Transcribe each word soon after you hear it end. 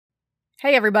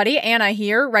Hey everybody, Anna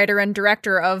here, writer and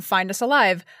director of Find Us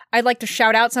Alive. I'd like to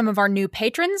shout out some of our new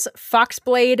patrons,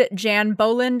 Foxblade, Jan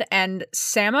Boland, and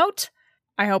Samote.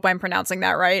 I hope I'm pronouncing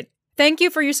that right. Thank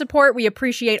you for your support, we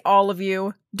appreciate all of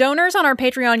you. Donors on our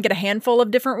Patreon get a handful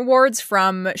of different rewards,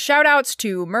 from shoutouts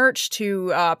to merch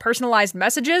to personalized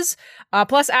messages,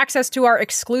 plus access to our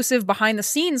exclusive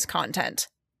behind-the-scenes content.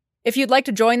 If you'd like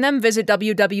to join them, visit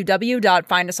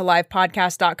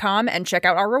www.findusalivepodcast.com and check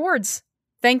out our rewards.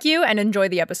 Thank you, and enjoy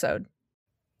the episode.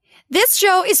 This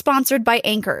show is sponsored by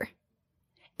Anchor.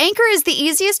 Anchor is the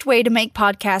easiest way to make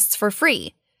podcasts for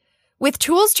free. With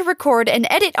tools to record and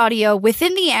edit audio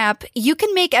within the app, you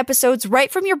can make episodes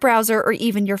right from your browser or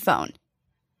even your phone.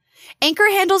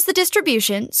 Anchor handles the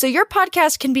distribution, so your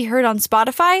podcast can be heard on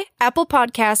Spotify, Apple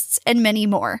Podcasts, and many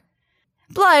more.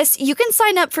 Plus, you can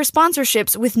sign up for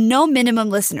sponsorships with no minimum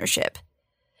listenership.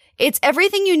 It's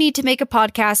everything you need to make a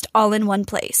podcast all in one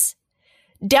place.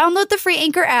 Download the free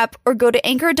Anchor app or go to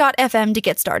anchor.fm to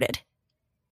get started.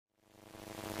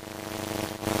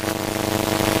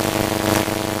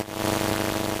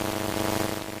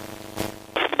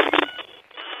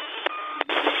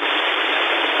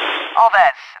 All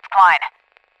this, it's Klein.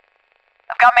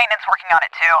 I've got maintenance working on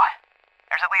it too.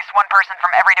 There's at least one person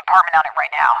from every department on it right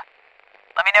now.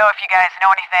 Let me know if you guys know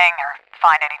anything or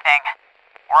find anything.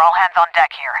 We're all hands on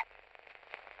deck here.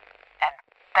 And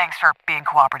thanks for being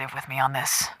cooperative with me on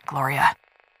this, Gloria.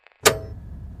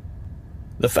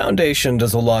 The Foundation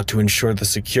does a lot to ensure the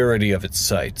security of its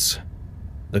sites.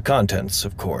 The contents,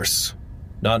 of course.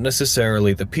 Not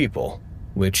necessarily the people,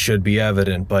 which should be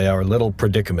evident by our little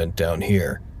predicament down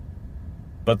here.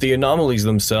 But the anomalies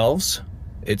themselves,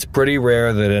 it's pretty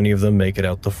rare that any of them make it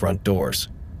out the front doors.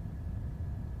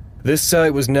 This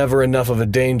site was never enough of a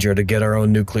danger to get our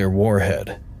own nuclear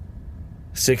warhead.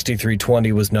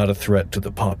 6320 was not a threat to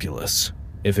the populace.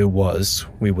 If it was,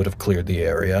 we would have cleared the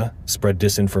area, spread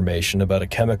disinformation about a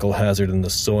chemical hazard in the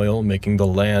soil making the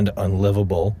land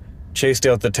unlivable, chased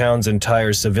out the town's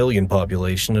entire civilian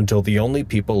population until the only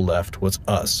people left was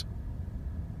us.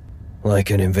 Like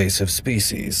an invasive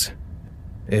species,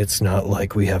 it's not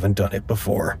like we haven't done it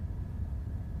before.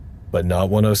 But not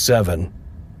 107.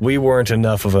 We weren't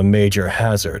enough of a major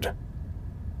hazard.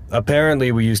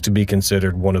 Apparently, we used to be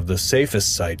considered one of the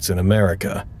safest sites in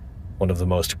America, one of the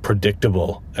most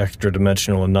predictable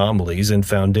extra-dimensional anomalies in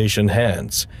Foundation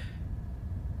hands,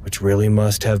 which really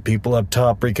must have people up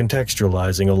top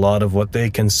recontextualizing a lot of what they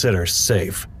consider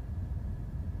safe.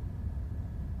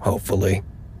 Hopefully.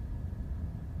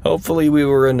 Hopefully we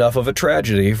were enough of a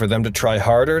tragedy for them to try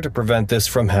harder to prevent this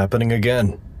from happening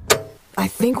again. I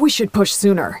think we should push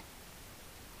sooner.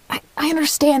 I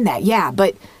understand that, yeah,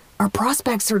 but our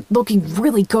prospects are looking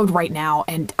really good right now,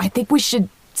 and I think we should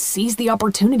seize the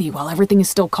opportunity while everything is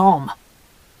still calm.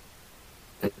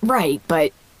 Right,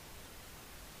 but...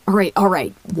 All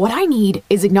right. What I need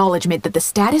is acknowledgement that the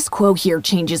status quo here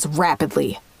changes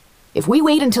rapidly. If we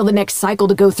wait until the next cycle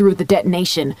to go through with the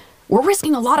detonation, we're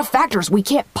risking a lot of factors we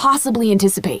can't possibly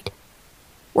anticipate.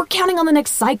 We're counting on the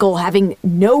next cycle having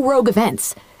no rogue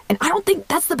events, and I don't think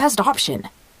that's the best option.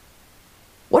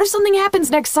 What if something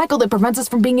happens next cycle that prevents us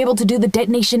from being able to do the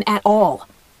detonation at all?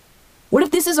 What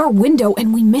if this is our window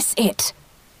and we miss it?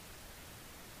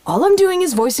 All I'm doing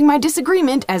is voicing my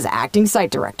disagreement as acting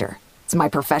site director. It's my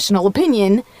professional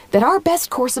opinion that our best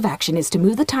course of action is to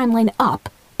move the timeline up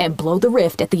and blow the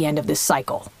rift at the end of this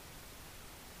cycle.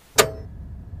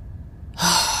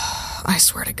 I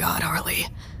swear to God, Harley.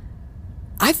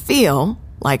 I feel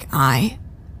like I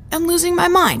am losing my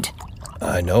mind.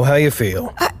 I know how you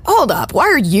feel. Hold up, why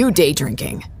are you day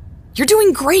drinking? You're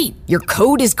doing great. Your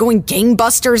code is going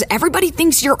gangbusters. Everybody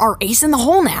thinks you're our ace in the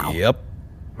hole now. Yep.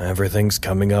 Everything's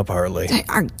coming up, Harley.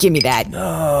 Give me that.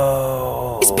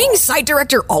 No. Is being site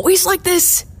director always like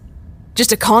this?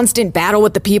 Just a constant battle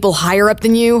with the people higher up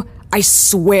than you? I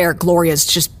swear Gloria's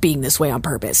just being this way on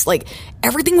purpose. Like,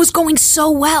 everything was going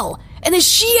so well. And then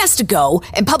she has to go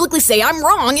and publicly say I'm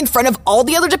wrong in front of all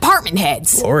the other department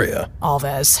heads. Gloria.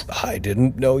 Alves. I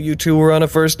didn't know you two were on a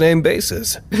first-name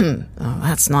basis. Oh,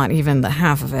 that's not even the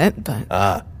half of it,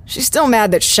 but... She's still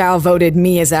mad that Shao voted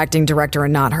me as acting director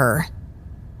and not her.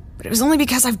 But it was only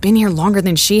because I've been here longer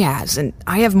than she has, and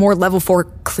I have more level 4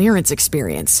 clearance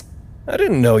experience. I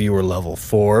didn't know you were level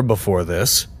 4 before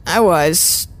this. I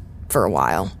was, for a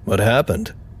while. What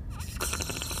happened?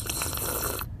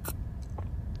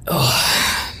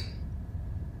 Oh.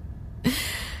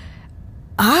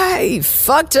 I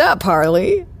fucked up,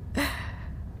 Harley.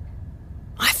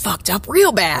 I fucked up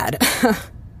real bad.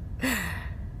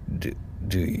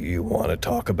 Do you want to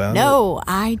talk about it? No,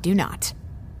 I do not.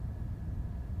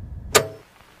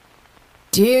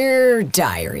 Dear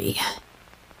Diary,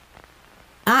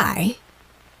 I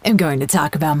am going to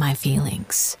talk about my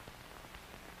feelings.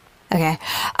 Okay,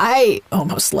 I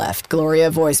almost left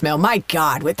Gloria voicemail. My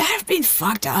God, would that have been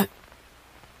fucked up?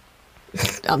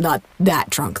 I'm not that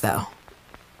drunk, though.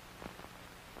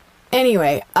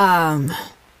 Anyway, I'm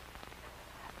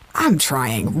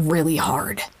trying really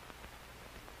hard.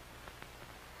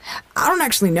 I don't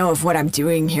actually know if what I'm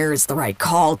doing here is the right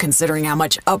call, considering how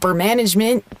much upper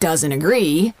management doesn't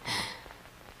agree.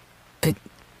 But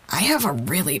I have a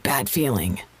really bad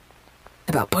feeling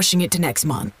about pushing it to next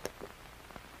month.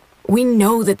 We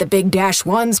know that the big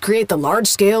 -1s create the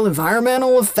large-scale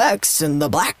environmental effects and the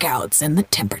blackouts and the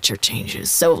temperature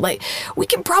changes. So, we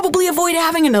can probably avoid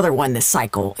having another one this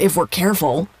cycle if we're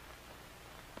careful.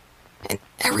 And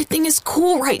everything is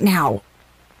cool right now.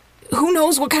 Who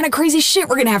knows what kind of crazy shit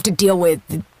we're gonna have to deal with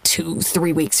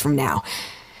 2-3 weeks from now.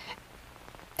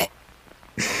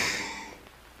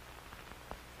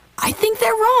 I think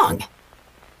they're wrong.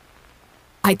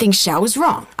 I think Xiao is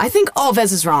wrong. I think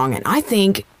Alves is wrong, and I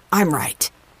think I'm right.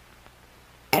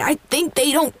 And I think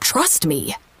they don't trust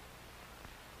me.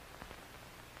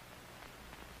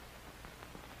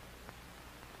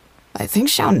 I think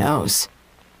Xiao knows.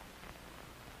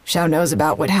 Xiao knows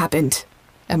about what happened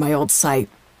at my old site.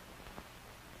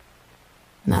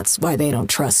 And that's why they don't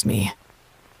trust me.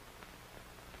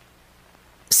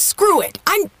 Screw it!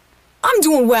 I'm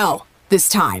doing well this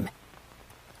time.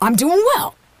 I'm doing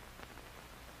well.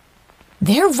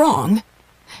 They're wrong,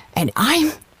 and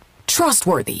I'm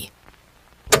trustworthy.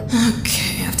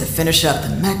 Okay, I have to finish up the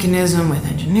mechanism with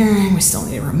engineering. We still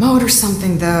need a remote or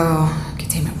something, though.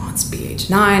 Containment wants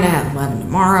BH9. I have 11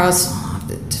 tomorrow, so I'll have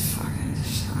to...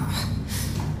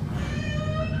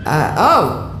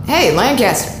 hey,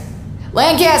 Lancaster.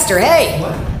 Lancaster, hey!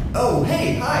 What? Oh,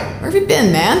 hey, hi. Where have you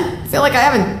been, man? I feel like I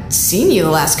haven't seen you the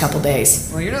last couple days.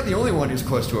 Well, you're not the only one who's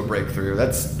close to a breakthrough.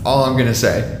 That's all I'm gonna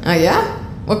say. Oh, yeah?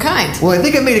 What kind? Well, I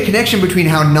think I made a connection between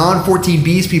how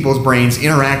non-14Bs people's brains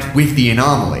interact with the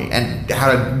anomaly and how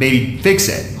to maybe fix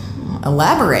it.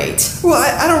 Elaborate. Well,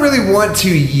 I don't really want to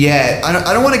yet.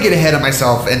 I don't want to get ahead of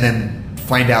myself and then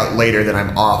find out later that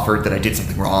I'm off or that I did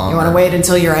something wrong. You want to wait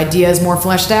until your idea is more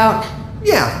fleshed out?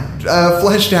 Yeah,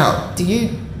 fleshed out. Do you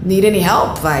need any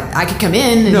help? I could come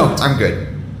in and... No, I'm good.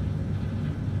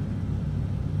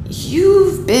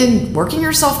 You've been working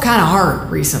yourself kind of hard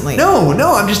recently. No,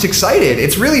 I'm just excited.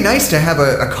 It's really nice to have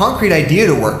a concrete idea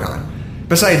to work on.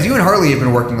 Besides, you and Harley have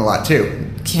been working a lot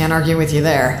too. Can't argue with you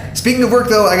there. Speaking of work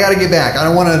though, I gotta get back. I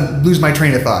don't want to lose my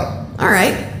train of thought.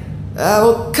 Alright.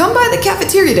 Well, come by the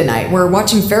cafeteria tonight. We're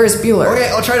watching Ferris Bueller. Okay,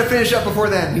 I'll try to finish up before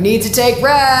then. You need to take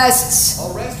rests.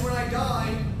 I'll rest when I die.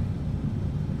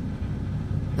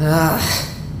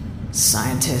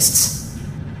 Scientists.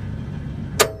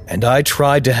 And I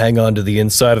tried to hang on to the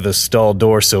inside of the stall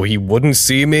door so he wouldn't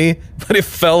see me, but it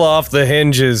fell off the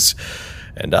hinges.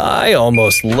 And I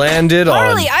almost landed on...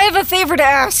 Harley, I have a favor to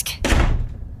ask.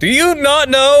 Do you not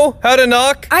know how to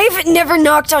knock? I've never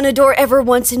knocked on a door ever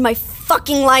once in my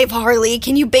fucking life, Harley.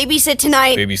 Can you babysit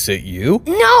tonight? Babysit you?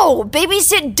 No,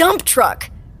 babysit Dump Truck.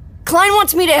 Klein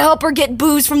wants me to help her get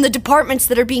booze from the departments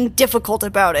that are being difficult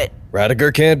about it.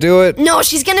 Radiger can't do it? No,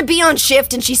 she's gonna be on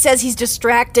shift and she says he's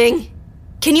distracting.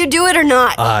 Can you do it or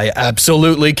not? I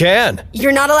absolutely can.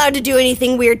 You're not allowed to do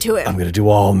anything weird to him. I'm gonna do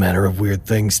all manner of weird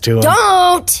things to him.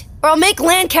 Don't! Or I'll make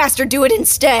Lancaster do it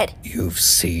instead. You've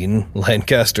seen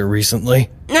Lancaster recently?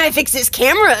 I fixed his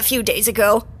camera a few days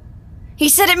ago. He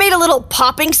said it made a little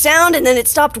popping sound and then it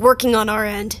stopped working on our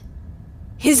end.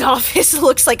 His office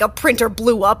looks like a printer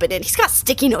blew up in it. He's got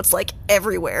sticky notes like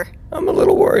everywhere. I'm a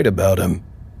little worried about him.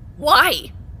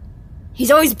 Why?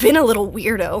 He's always been a little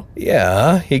weirdo.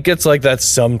 Yeah, he gets like that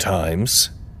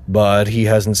sometimes, but he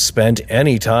hasn't spent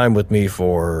any time with me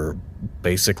for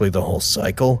basically the whole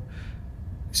cycle.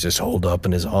 He's just holed up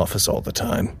in his office all the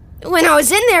time. When I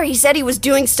was in there, he said he was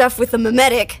doing stuff with the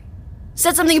mimetic.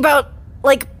 Said something about,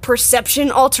 like,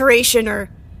 perception alteration or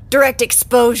direct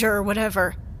exposure or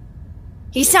whatever.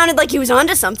 He sounded like he was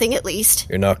onto something, at least.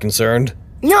 You're not concerned?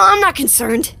 No, I'm not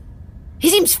concerned. He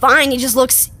seems fine, he just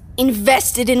looks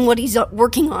invested in what he's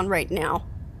working on right now.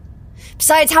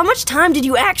 Besides, how much time did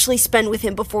you actually spend with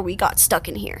him before we got stuck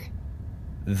in here?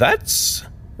 That's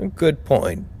a good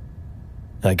point.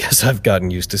 I guess I've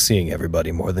gotten used to seeing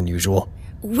everybody more than usual.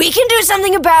 We can do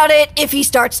something about it if he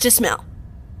starts to smell.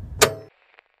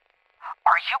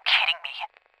 Are you kidding me?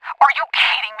 Are you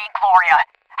kidding me, Gloria?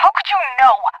 How could you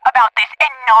know about this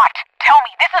and not tell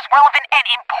me this is relevant and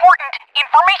important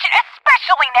information,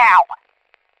 especially now?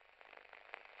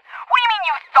 What do you mean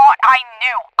you thought I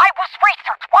knew? I was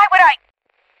researched. Why would I?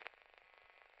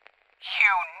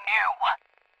 You knew.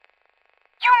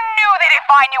 You knew that if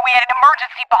I knew we had an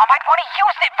emergency bomb, I'd want to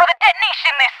use it for the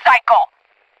detonation this cycle.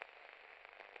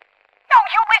 No,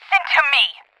 you listen to me.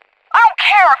 I don't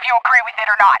care if you agree with it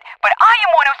or not, but I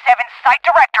am 107's site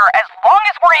director as long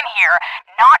as we're in here,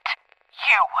 not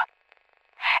you.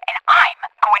 And I'm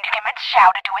going to convince Xiao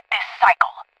to do it this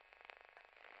cycle.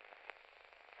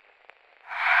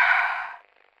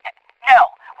 No,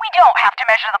 we don't have to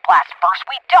measure the blast first.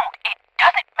 We don't. It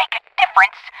doesn't make a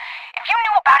difference. If you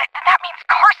knew about it, then that means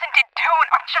Carson did too,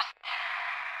 and I'm just...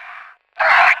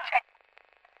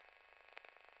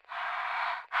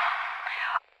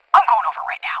 I'm going over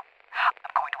right now.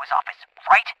 I'm going to his office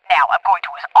right now. I'm going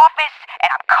to his office,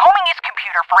 and I'm combing his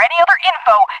computer for any other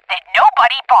info that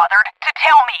nobody bothered to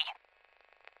tell me.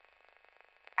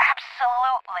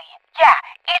 Absolutely. Yeah,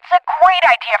 it's a great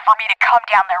idea for me to come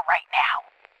down there right now.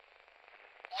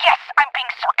 Yes, I'm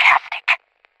being sarcastic.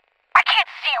 I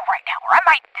can't see you right now, or I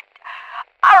might...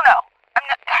 I don't know. I'm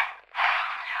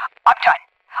done.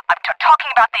 I'm done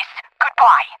talking about this.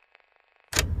 Goodbye.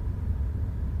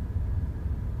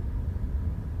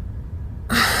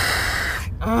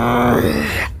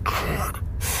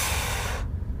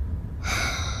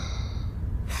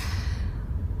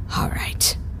 All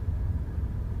right.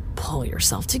 Pull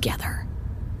yourself together.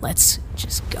 Let's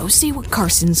just go see what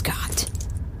Carson's got.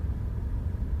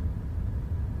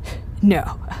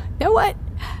 No. You know what?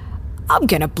 I'm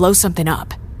gonna blow something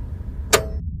up.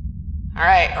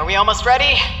 Alright, are we almost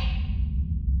ready?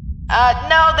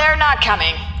 No, they're not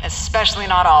coming. Especially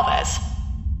not Alves.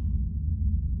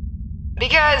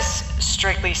 Because,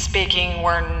 strictly speaking,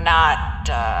 we're not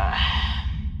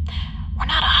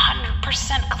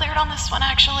 100% cleared on this one,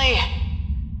 actually.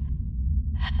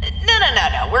 No.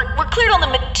 We're cleared on the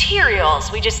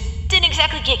materials. We just didn't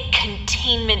exactly get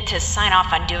containment to sign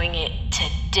off on doing it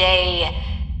today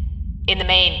in the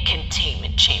main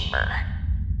containment chamber.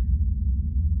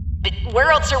 But where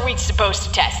else are we supposed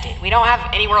to test it? We don't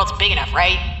have anywhere else big enough,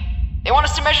 right? They want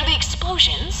us to measure the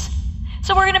explosions,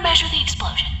 so we're gonna measure the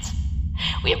explosions.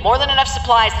 We have more than enough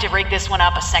supplies to rig this one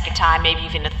up a second time, maybe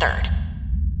even a third.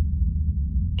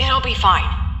 It'll be fine.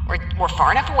 We're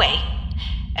far enough away,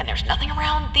 and there's nothing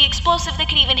around the explosive that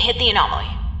could even hit the anomaly.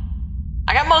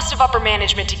 I got most of upper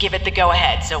management to give it the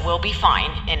go-ahead, so we'll be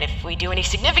fine, and if we do any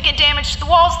significant damage to the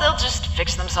walls, they'll just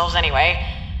fix themselves anyway.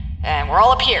 And we're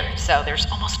all up here, so there's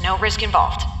almost no risk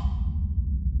involved.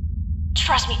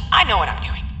 Trust me, I know what I'm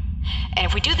doing. And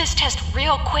if we do this test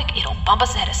real quick, it'll bump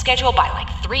us ahead of schedule by like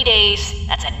 3 days.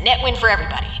 That's a net win for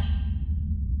everybody.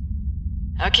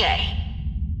 Okay.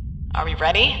 Are we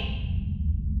ready?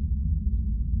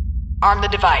 Arm the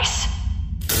device.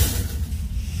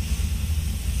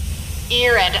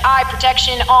 Ear and eye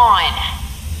protection on.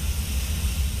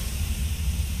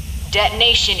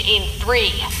 Detonation in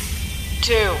 3,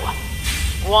 2,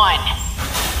 1.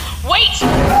 Wait!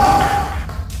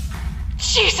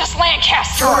 Jesus,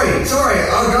 Lancaster! Sorry.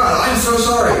 Oh god, I'm so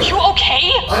sorry. Are you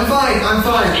okay? I'm fine. Oh,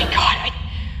 thank God.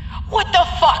 What the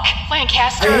fuck,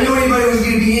 Lancaster? I didn't know anybody was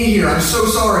gonna be in here. I'm so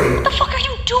sorry. What the fuck are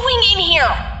you doing in here?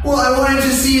 Well, I wanted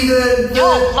to see the...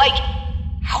 No, like,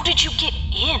 how did you get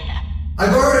in? I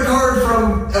borrowed a card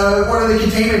from one of the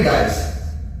containment guys.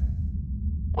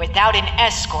 Without an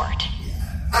escort?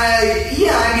 I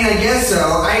guess so.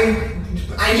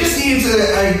 I just needed to...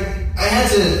 I had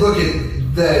to look at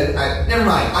the... never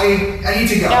mind. I need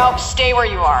to go. No, stay where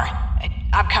you are.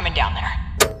 I'm coming down there.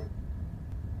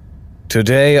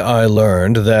 Today I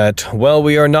learned that, while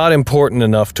we are not important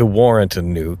enough to warrant a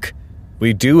nuke,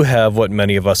 we do have what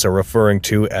many of us are referring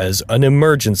to as an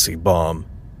emergency bomb.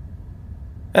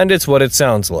 And it's what it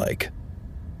sounds like.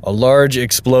 A large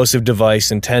explosive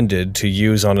device intended to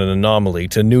use on an anomaly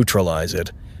to neutralize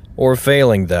it, or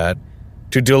failing that,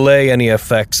 to delay any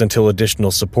effects until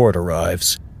additional support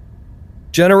arrives.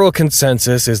 General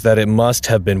consensus is that it must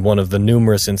have been one of the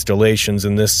numerous installations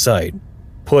in this site,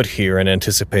 put here in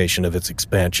anticipation of its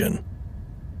expansion.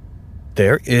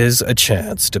 There is a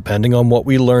chance, depending on what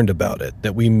we learned about it,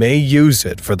 that we may use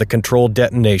it for the controlled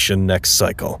detonation next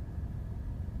cycle.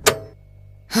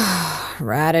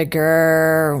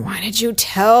 Radiger, why did you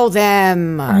tell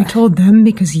them? I told them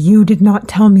because you did not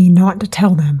tell me not to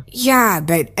tell them. Yeah,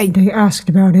 but They asked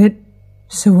about it,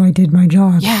 so I did my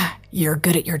job. Yeah, you're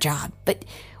good at your job, but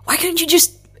why couldn't you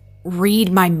just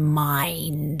read my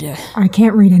mind? I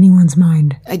can't read anyone's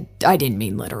mind. I didn't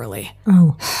mean literally.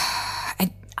 Oh.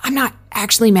 I'm not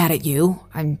actually mad at you.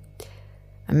 I'm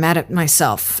mad at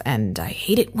myself, and I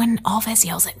hate it when Alves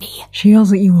yells at me. She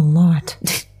yells at you a lot.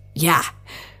 Yeah,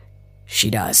 she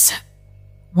does.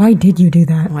 Why did you do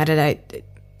that? Why did I...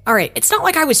 Alright, it's not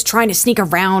like I was trying to sneak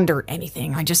around or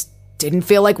anything. I just didn't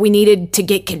feel like we needed to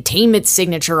get containment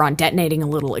signature on detonating a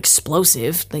little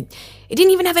explosive. Like, it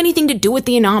didn't even have anything to do with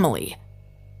the anomaly.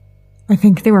 I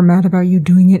think they were mad about you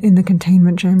doing it in the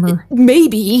containment chamber.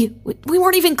 Maybe. We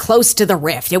weren't even close to the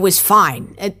rift. It was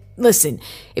fine. Listen,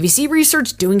 if you see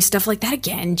research doing stuff like that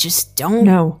again, just don't...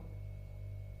 No.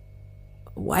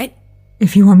 What?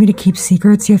 If you want me to keep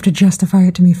secrets, you have to justify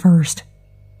it to me first.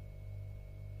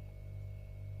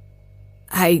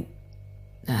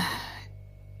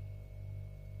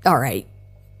 All right.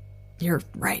 You're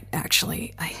right,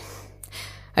 actually.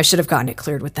 I should have gotten it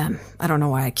cleared with them. I don't know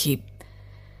why I keep...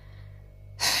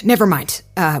 Never mind.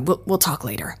 We'll talk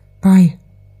later. Bye.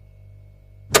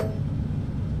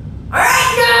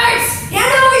 Alright, guys!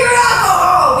 Hand over your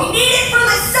alcohol! We need it for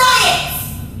the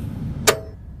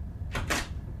science!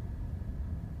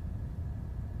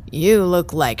 You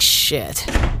look like shit.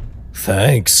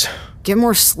 Thanks. Get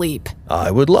more sleep. I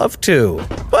would love to,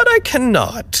 but I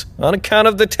cannot, on account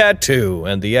of the tattoo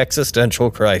and the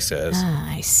existential crisis.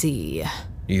 I see.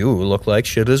 You look like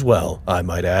shit as well, I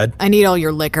might add. I need all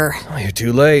your liquor. Oh, you're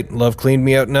too late. Love cleaned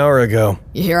me out an hour ago.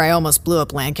 You hear I almost blew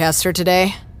up Lancaster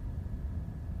today?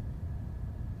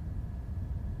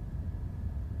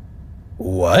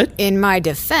 What? In my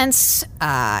defense,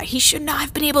 he should not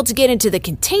have been able to get into the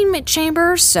containment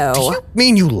chamber, so... Do you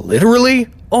mean you literally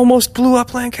almost blew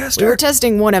up Lancaster? We were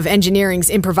testing one of engineering's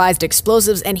improvised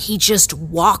explosives, and he just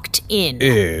walked in.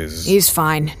 He's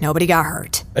fine. Nobody got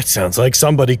hurt. It sounds like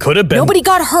somebody could have been... Nobody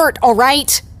got hurt, all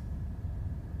right?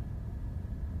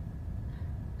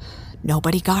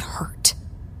 Nobody got hurt.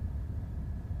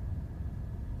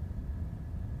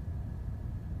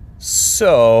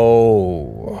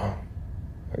 So...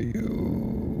 Are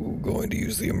you going to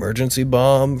use the emergency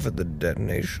bomb for the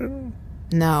detonation?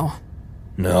 No.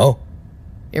 No?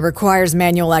 It requires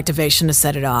manual activation to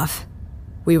set it off.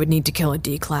 We would need to kill a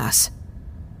D-class.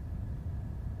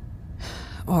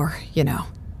 Or,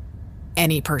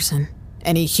 any person.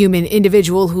 Any human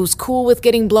individual who's cool with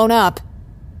getting blown up.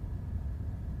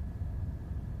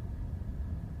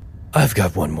 I've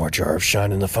got one more jar of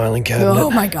shine in the filing cabinet. Oh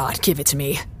my god, give it to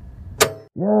me.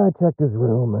 Yeah, I checked his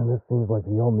room, and this seems like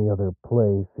the only other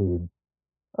place he'd...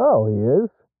 Oh, he is?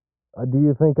 Do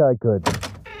you think I could...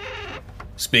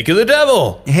 Speak of the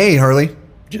devil! Hey, Harley.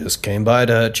 Just came by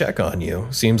to check on you.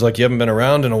 Seems like you haven't been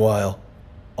around in a while.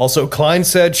 Also, Klein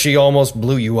said she almost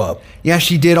blew you up. Yeah,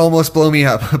 she did almost blow me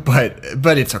up,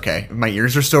 but it's okay. My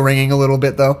ears are still ringing a little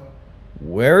bit, though.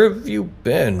 Where have you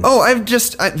been? Oh,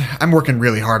 I'm working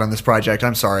really hard on this project.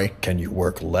 I'm sorry. Can you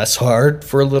work less hard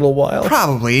for a little while?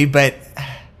 Probably, but...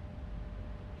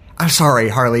 I'm sorry,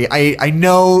 Harley. I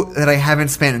know that I haven't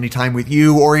spent any time with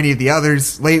you or any of the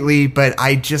others lately, but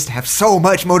I just have so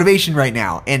much motivation right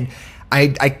now, and I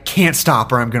can't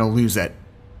stop or I'm gonna lose it.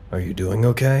 Are you doing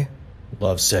okay?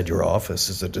 Love said your office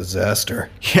is a disaster.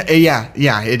 Yeah,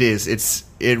 it is.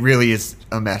 It really is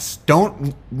a mess.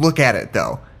 Don't look at it,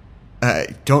 though.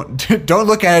 Don't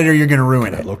look at it or you're gonna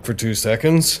ruin Can it. I look for 2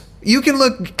 seconds? You can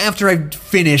look after I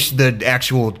finish the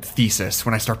actual thesis,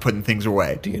 when I start putting things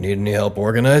away. Do you need any help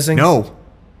organizing? No.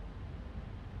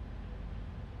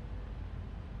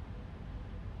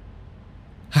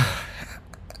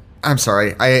 I'm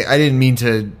sorry. I didn't mean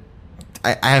to...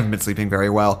 I haven't been sleeping very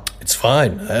well. It's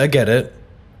fine. I get it.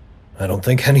 I don't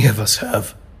think any of us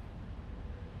have.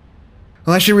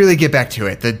 Well, I should really get back to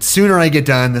it. The sooner I get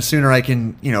done, the sooner I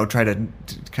can, try to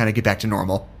kind of get back to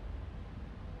normal.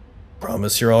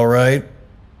 Promise you're all right?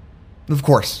 Of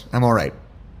course, I'm all right.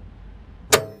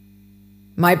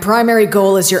 My primary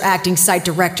goal as your acting site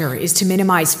director is to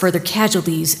minimize further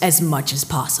casualties as much as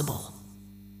possible.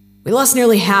 We lost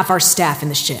nearly half our staff in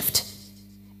the shift.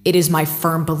 It is my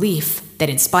firm belief that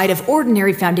in spite of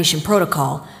ordinary Foundation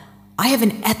protocol, I have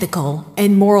an ethical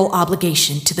and moral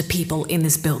obligation to the people in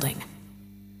this building.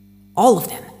 All of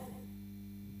them.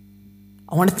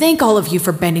 I want to thank all of you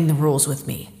for bending the rules with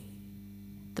me.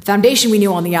 The Foundation we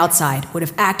knew on the outside would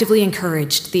have actively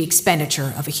encouraged the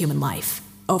expenditure of a human life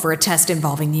over a test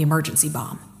involving the emergency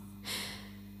bomb.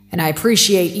 And I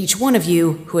appreciate each one of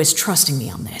you who is trusting me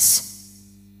on this.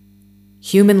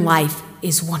 Human life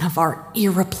is one of our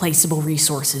irreplaceable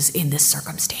resources in this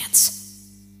circumstance.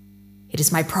 It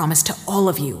is my promise to all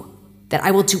of you that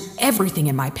I will do everything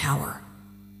in my power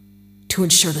to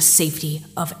ensure the safety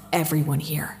of everyone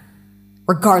here,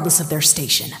 regardless of their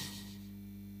station.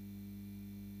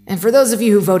 And for those of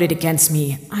you who voted against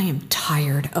me, I am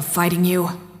tired of fighting you.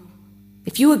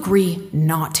 If you agree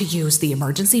not to use the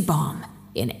emergency bomb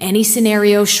in any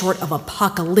scenario short of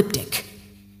apocalyptic,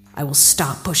 I will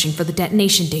stop pushing for the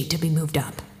detonation date to be moved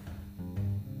up.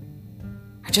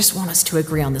 I just want us to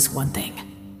agree on this one thing.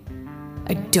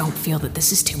 I don't feel that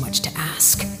this is too much to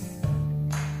ask.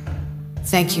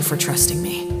 Thank you for trusting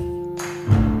me.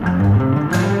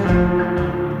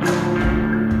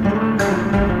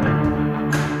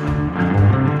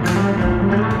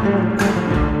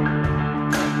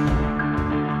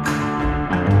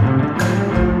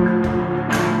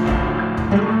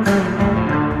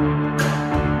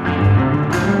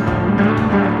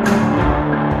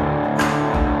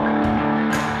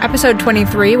 Episode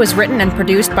 23 was written and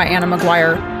produced by Anna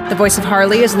McGuire. The voice of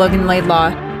Harley is Logan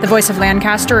Laidlaw. The voice of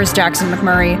Lancaster is Jackson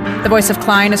McMurray. The voice of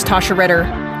Klein is Tasha Ritter.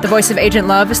 The voice of Agent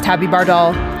Love is Tabby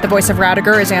Bardal. The voice of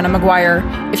Radiger is Anna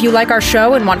McGuire. If you like our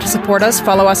show and want to support us,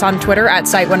 follow us on Twitter at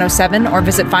Site107 or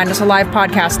visit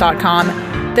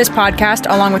findusalivepodcast.com. This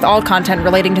podcast, along with all content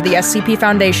relating to the SCP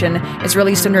Foundation, is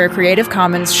released under a Creative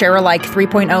Commons Share-alike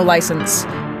 3.0 license.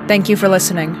 Thank you for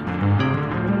listening.